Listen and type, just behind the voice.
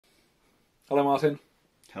Hello, Martin.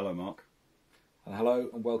 Hello, Mark. And hello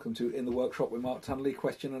and welcome to In the Workshop with Mark Tunley,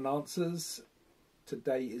 question and answers.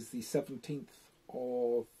 Today is the 17th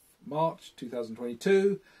of March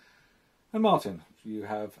 2022. And Martin, you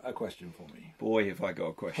have a question for me. Boy, have I got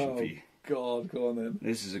a question for you. God, go on then.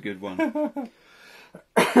 This is a good one.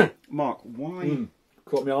 Mark, why...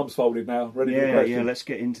 Got my arms folded now, ready for the question. Yeah, let's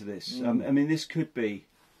get into this. I mean, this could be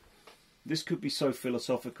so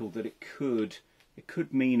philosophical that it could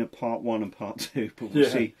mean a part one and part two, but we'll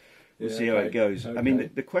see. We'll see how it goes. Okay. I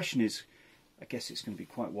mean, the question is, I guess it's going to be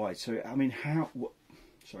quite wide. So, I mean,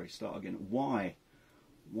 start again. Why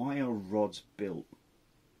are rods built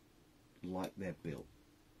like they're built?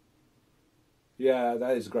 Yeah,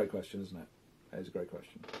 that is a great question, isn't it? That is a great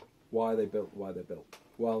question. Why are they built? Why they're built?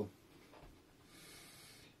 Well,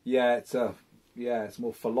 it's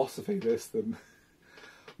more philosophy this than.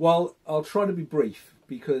 Well, I'll try to be brief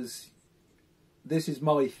because this is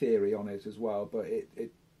my theory on it as well, but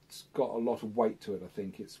it's got a lot of weight to it. I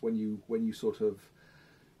think it's when you sort of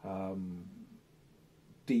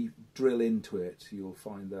deep drill into it, you'll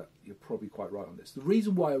find that you're probably quite right on this. The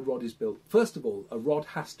reason why a rod is built, first of all, a rod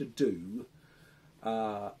has to do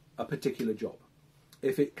a particular job.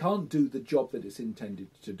 If it can't do the job that it's intended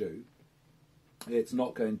to do, it's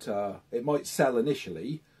not going to. It might sell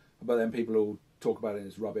initially, but then people will talk about it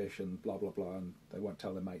as rubbish and blah blah blah, and they won't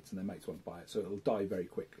tell their mates, and their mates won't buy it, so it'll die very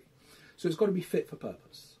quickly. So it's got to be fit for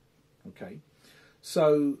purpose. Okay,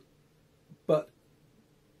 so but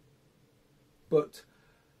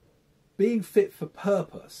being fit for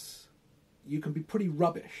purpose, you can be pretty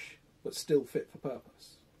rubbish, but still fit for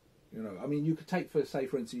purpose. You know, I mean, you could take, for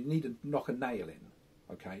instance, you need to knock a nail in.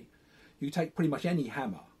 Okay, you could take pretty much any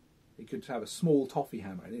hammer. You could have a small toffee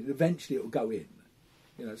hammer, and eventually it will go in.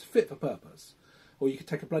 You know, it's fit for purpose. Or you could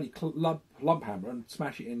take a bloody lump hammer and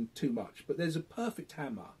smash it in too much. But there's a perfect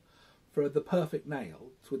hammer for the perfect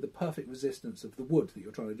nail with the perfect resistance of the wood that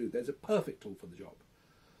you're trying to do. There's a perfect tool for the job.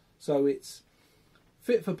 So it's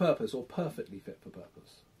fit for purpose or perfectly fit for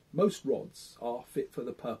purpose. Most rods are fit for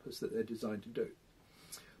the purpose that they're designed to do,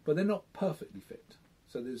 but they're not perfectly fit.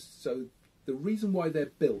 So the reason why they're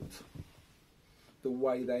built the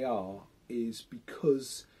way they are is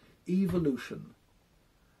because evolution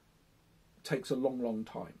takes a long, long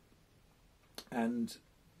time. And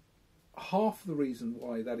half the reason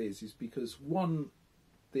why that is because, one,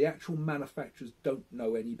 the actual manufacturers don't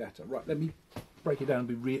know any better. Right, let me break it down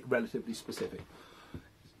and be relatively specific.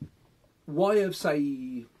 Why have,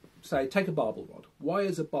 say, take a barbel rod. Why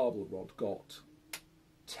has a barbel rod got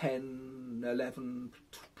 10, 11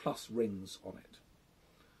 plus rings on it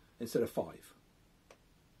instead of 5?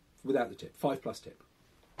 Without the tip, 5 plus tip.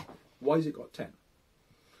 Why has it got 10?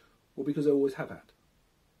 Well, because they always have had.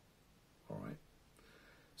 All right.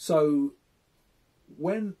 So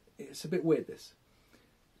when it's a bit weird, this.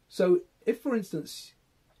 So if, for instance,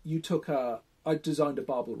 I designed a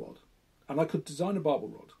barbel rod, and I could design a barbel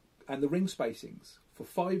rod and the ring spacings for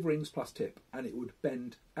 5 rings plus tip, and it would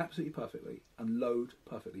bend absolutely perfectly and load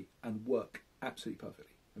perfectly and work absolutely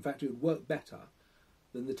perfectly. In fact, it would work better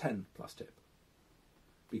than the 10 plus tip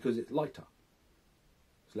because it's lighter.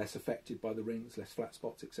 It's less affected by the rings, less flat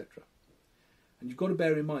spots, etc. And you've got to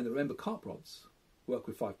bear in mind that, remember, carp rods work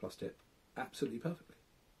with 5 plus tip absolutely perfectly.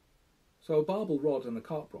 So a barbel rod and a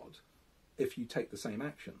carp rod, if you take the same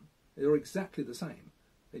action, they're exactly the same.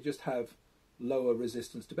 They just have lower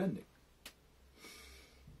resistance to bending.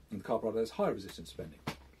 And the carp rod has higher resistance to bending.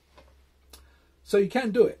 So you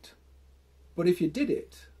can do it. But if you did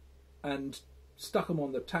it and stuck them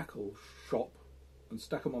on the tackle shop and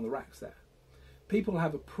stuck them on the racks there, people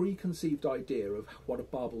have a preconceived idea of what a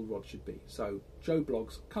barbel rod should be. So Joe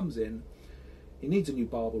Bloggs comes in, he needs a new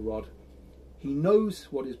barbel rod, he knows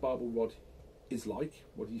what his barbel rod is like,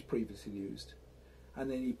 what he's previously used,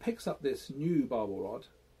 and then he picks up this new barbel rod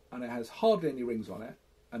and it has hardly any rings on it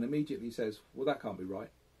and immediately says, well, that can't be right,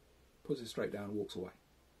 puts it straight down and walks away.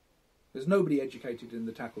 There's nobody educated in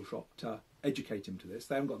the tackle shop to educate him to this.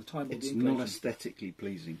 They haven't got the time or the inclination. It's not aesthetically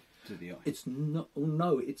pleasing to the eye. It's not. Oh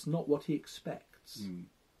no, it's not what he expects.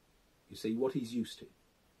 You see, what he's used to.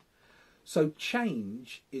 So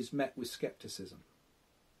change is met with scepticism.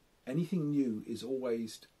 Anything new is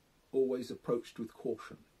always approached with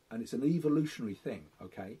caution, and it's an evolutionary thing.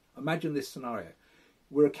 Okay, imagine this scenario: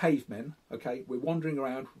 we're a cavemen. Okay, we're wandering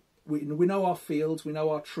around. We know our fields, we know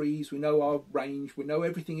our trees, we know our range, we know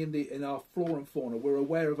everything in our flora and fauna. We're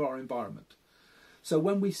aware of our environment. So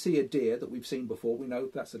when we see a deer that we've seen before, we know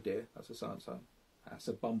that's a deer, that's a so-and-so, that's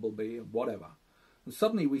a bumblebee, or whatever. And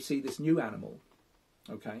suddenly we see this new animal,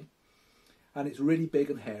 okay, and it's really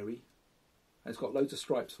big and hairy, and it's got loads of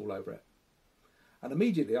stripes all over it. And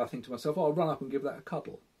immediately I think to myself, oh, I'll run up and give that a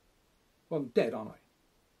cuddle. Well, I'm dead, aren't I?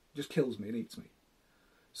 It just kills me and eats me.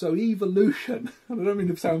 So evolution, and I don't mean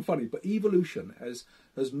to sound funny, but evolution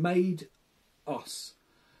has made us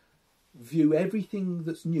view everything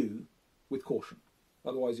that's new with caution.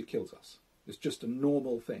 Otherwise it kills us. It's just a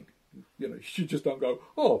normal thing. You know, you just don't go,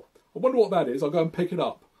 oh, I wonder what that is, I'll go and pick it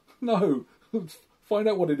up. No, find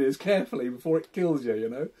out what it is carefully before it kills you, you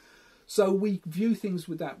know. So we view things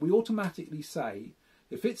with that. We automatically say,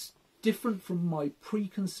 if it's different from my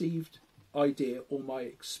preconceived idea or my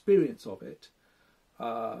experience of it,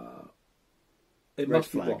 it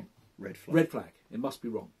must be wrong. Red flag. Red flag. It must be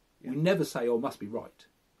wrong. Yeah. We never say, oh, it must be right.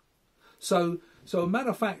 So a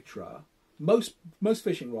manufacturer, most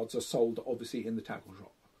fishing rods are sold obviously in the tackle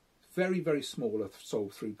shop. Very, very small are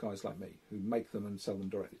sold through guys like me who make them and sell them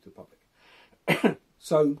directly to the public.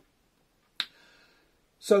 So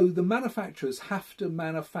the manufacturers have to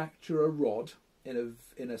manufacture a rod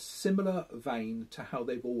in a similar vein to how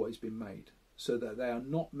they've always been made, so that they are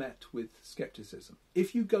not met with scepticism.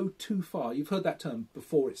 If you go too far, you've heard that term,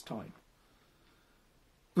 before its time.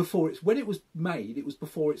 When it was made, it was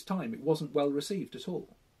before its time. It wasn't well received at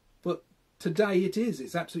all. But today it is.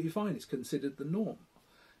 It's absolutely fine. It's considered the norm.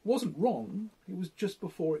 It wasn't wrong. It was just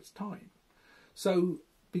before its time. So,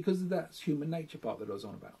 because of that human nature part that I was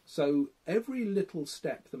on about. So every little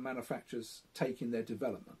step the manufacturers take in their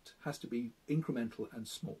development has to be incremental and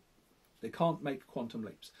small. They can't make quantum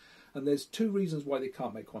leaps. And there's two reasons why they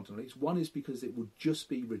can't make quantum leaps. One is because it would just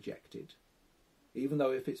be rejected, even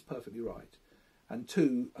though if it's perfectly right. And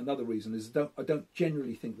two, another reason is I don't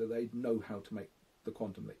generally think that they know how to make the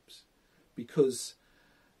quantum leaps, because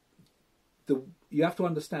you have to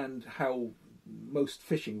understand how most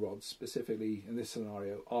fishing rods, specifically in this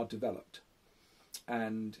scenario, are developed.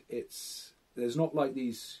 And there's not like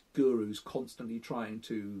these gurus constantly trying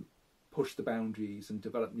to push the boundaries and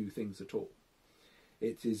develop new things at all.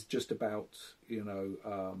 It is just about,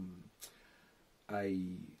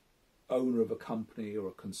 a owner of a company or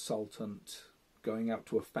a consultant going out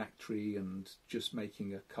to a factory and just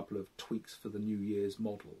making a couple of tweaks for the New Year's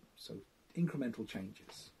model. So incremental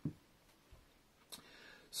changes.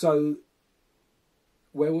 So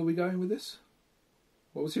where were we going with this?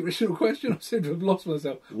 What was the original question? I seem to have lost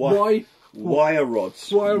myself. Why are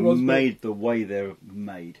rods made the way they're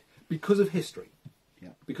made? Because of history.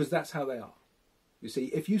 Yeah. Because that's how they are. You see,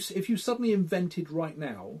 if you suddenly invented right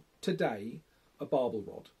now, today, a barbel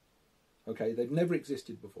rod, okay, they've never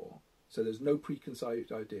existed before, so there's no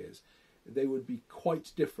preconceived ideas, they would be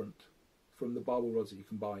quite different from the barbel rods that you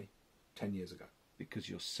can buy 10 years ago. Because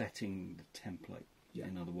you're setting the template, Yeah.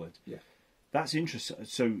 in other words. Yeah. That's interesting.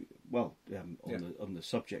 So, on the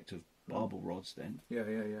subject of barbel rods then,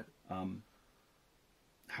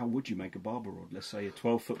 how would you make a barbel rod? Let's say a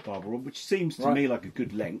 12-foot barbel rod, which seems to me like a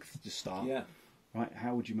good length to start. Yeah. Right,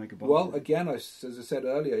 how would you make a barbel rod? Well, again, as I said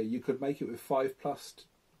earlier, you could make it with 5 plus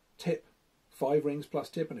tip, 5 rings plus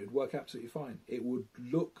tip, and it would work absolutely fine. It would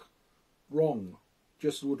look wrong,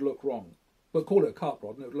 just would look wrong. But call it a carp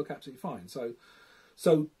rod and it would look absolutely fine.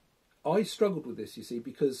 So I struggled with this, you see,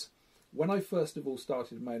 because when I first of all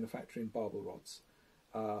started manufacturing barbel rods,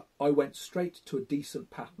 I went straight to a decent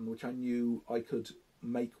pattern which I knew I could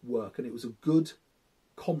make work, and it was a good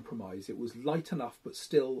compromise. It was light enough but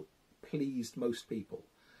still pleased most people,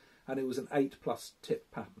 and it was an 8 plus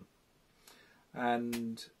tip pattern.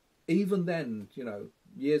 And even then,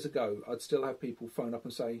 years ago, I'd still have people phone up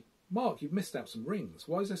and say, Mark, you've missed out some rings.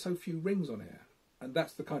 Why is there so few rings on here? And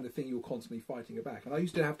that's the kind of thing you're constantly fighting back. And I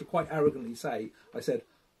used to have to quite arrogantly say, I said,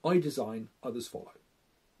 I design, others follow.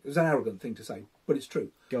 It was an arrogant thing to say, but it's true.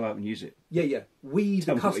 Go out and use it. Yeah.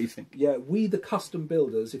 Tell me what you think. Yeah, we the custom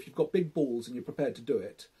builders, if you've got big balls and you're prepared to do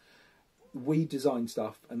it, we design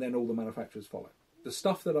stuff and then all the manufacturers follow. The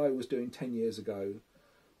stuff that I was doing 10 years ago,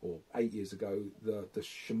 or 8 years ago, the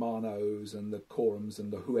Shimano's and the Corums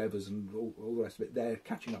and the whoever's and all the rest of it, they're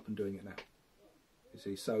catching up and doing it now. You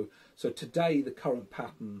see, so today the current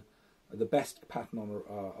pattern, the best pattern on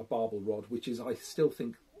a barbel rod, which is, I still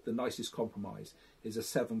think, the nicest compromise, is a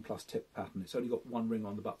 7 plus tip pattern. It's only got 1 ring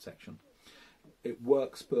on the butt section. It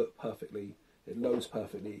works perfectly, it loads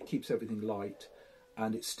perfectly, it keeps everything light,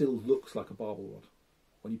 and it still looks like a barbel rod.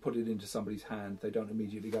 When you put it into somebody's hand, they don't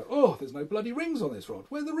immediately go, oh, there's no bloody rings on this rod.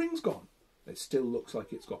 Where are the rings gone? It still looks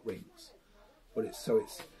like it's got rings. But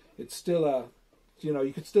it's still a,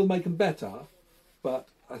 you could still make them better, but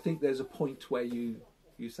I think there's a point where you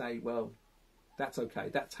say, well, that's okay.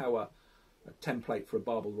 That's how a template for a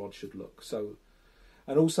barbel rod should look. So,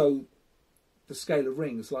 and also the scale of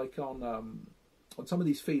rings, like on some of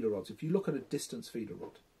these feeder rods, if you look at a distance feeder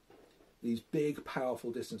rod, these big,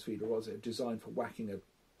 powerful distance feeder rods that are designed for whacking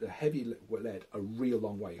a heavy lead a real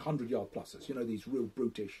long way, 100-yard pluses. You know, these real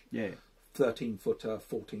brutish 13-footer,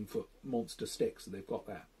 14-foot monster sticks that they've got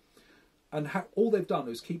there. And all they've done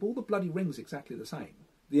is keep all the bloody rings exactly the same.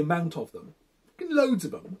 The amount of them, loads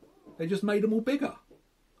of them, they just made them all bigger.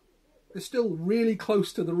 They're still really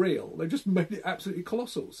close to the real. They've just made it absolutely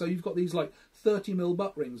colossal. So you've got these like 30mm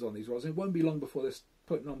butt rings on these rods. And it won't be long before they're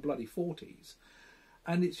putting on bloody 40s.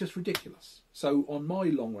 And it's just ridiculous. So on my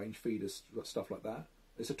long-range feeders, stuff like that,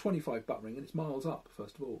 it's a 25 butt ring and it's miles up,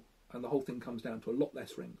 first of all. And the whole thing comes down to a lot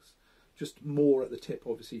less rings. Just more at the tip,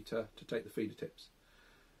 obviously, to take the feeder tips.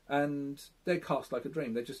 And they're cast like a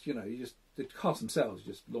dream. They're just, they cast themselves,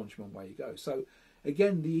 you just launch them and away you go. So,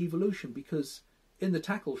 again, the evolution, because in the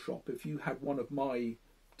tackle shop, if you had one of my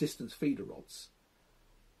distance feeder rods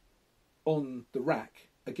on the rack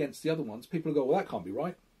against the other ones, people would go, well, that can't be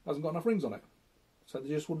right. It hasn't got enough rings on it. So they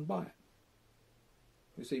just wouldn't buy it.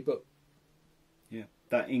 You see, but... Yeah,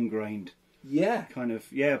 that ingrained... Yeah. Kind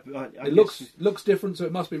of, yeah. It looks different, so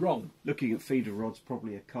it must be wrong. Looking at feeder rods,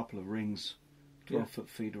 probably a couple of rings. 12-foot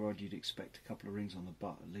feeder rod, you'd expect a couple of rings on the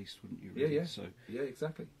butt at least, wouldn't you? Really? Yeah. So, yeah,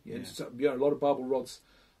 exactly. Yeah. So, a lot of barbel rods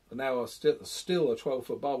now are still a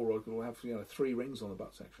 12-foot barbel rod will have 3 rings on the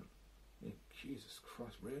butt section. Yeah, Jesus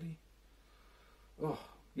Christ, really? Oh,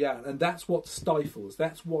 yeah, and that's what stifles.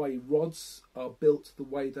 That's why rods are built the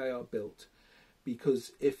way they are built,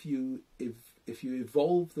 because if you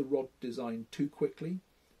evolve the rod design too quickly,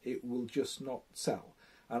 it will just not sell.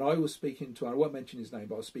 And I was speaking to, I won't mention his name,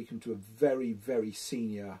 but I was speaking to a very, very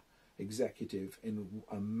senior executive in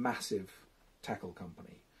a massive tackle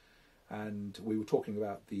company. And we were talking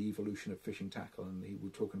about the evolution of fishing tackle, and we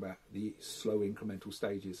were talking about the slow incremental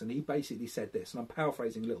stages. And he basically said this, and I'm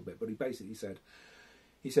paraphrasing a little bit, but he basically said,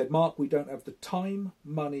 Mark, we don't have the time,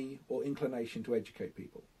 money, or inclination to educate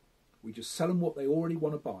people. We just sell them what they already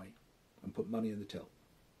want to buy and put money in the till.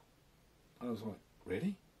 And I was like,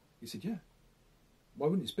 really? He said, yeah. Why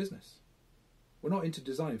wouldn't it's business? We're not into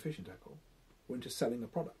designing fishing tackle. We're into selling a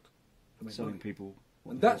product. Selling people.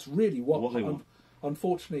 And that's really what they want.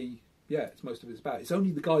 Unfortunately, yeah, it's most of it's about. It's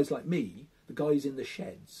only the guys like me, the guys in the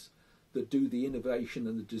sheds, that do the innovation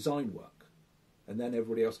and the design work. And then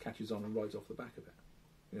everybody else catches on and rides off the back of it.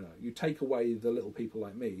 You take away the little people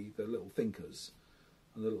like me, the little thinkers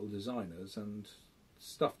and the little designers, and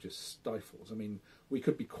stuff just stifles. I mean, we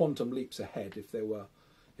could be quantum leaps ahead if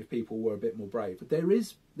people were a bit more brave. But there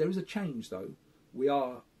is a change, though. We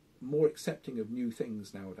are more accepting of new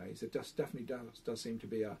things nowadays. It definitely does seem to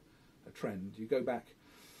be a trend. You go back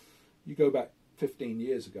 15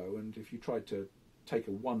 years ago, and if you tried to take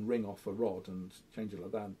one ring off a rod and change it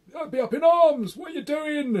like that, I'd be up in arms. What are you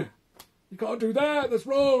doing? You can't do that. That's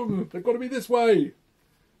wrong. They've got to be this way.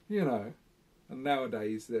 And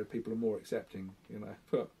nowadays, people are more accepting.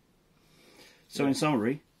 But, so in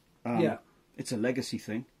summary, it's a legacy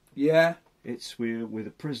thing. Yeah. We're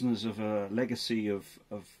the prisoners of a legacy of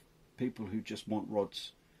people who just want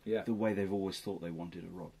rods the way they've always thought they wanted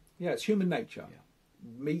a rod. Yeah, it's human nature.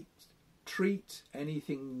 Yeah. Treat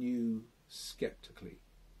anything new skeptically.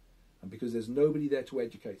 And because there's nobody there to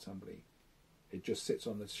educate somebody, it just sits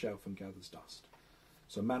on the shelf and gathers dust.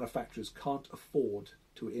 So manufacturers can't afford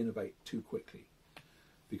to innovate too quickly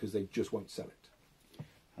because they just won't sell it.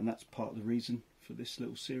 And that's part of the reason for this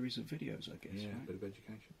little series of videos, I guess. Yeah, right? A bit of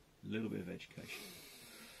education. A little bit of education.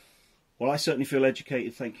 Well, I certainly feel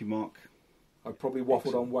educated. Thank you, Mark. I probably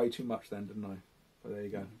waffled on way too much then, didn't I? But there you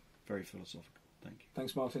go. Very philosophical. Thank you.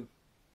 Thanks, Martin.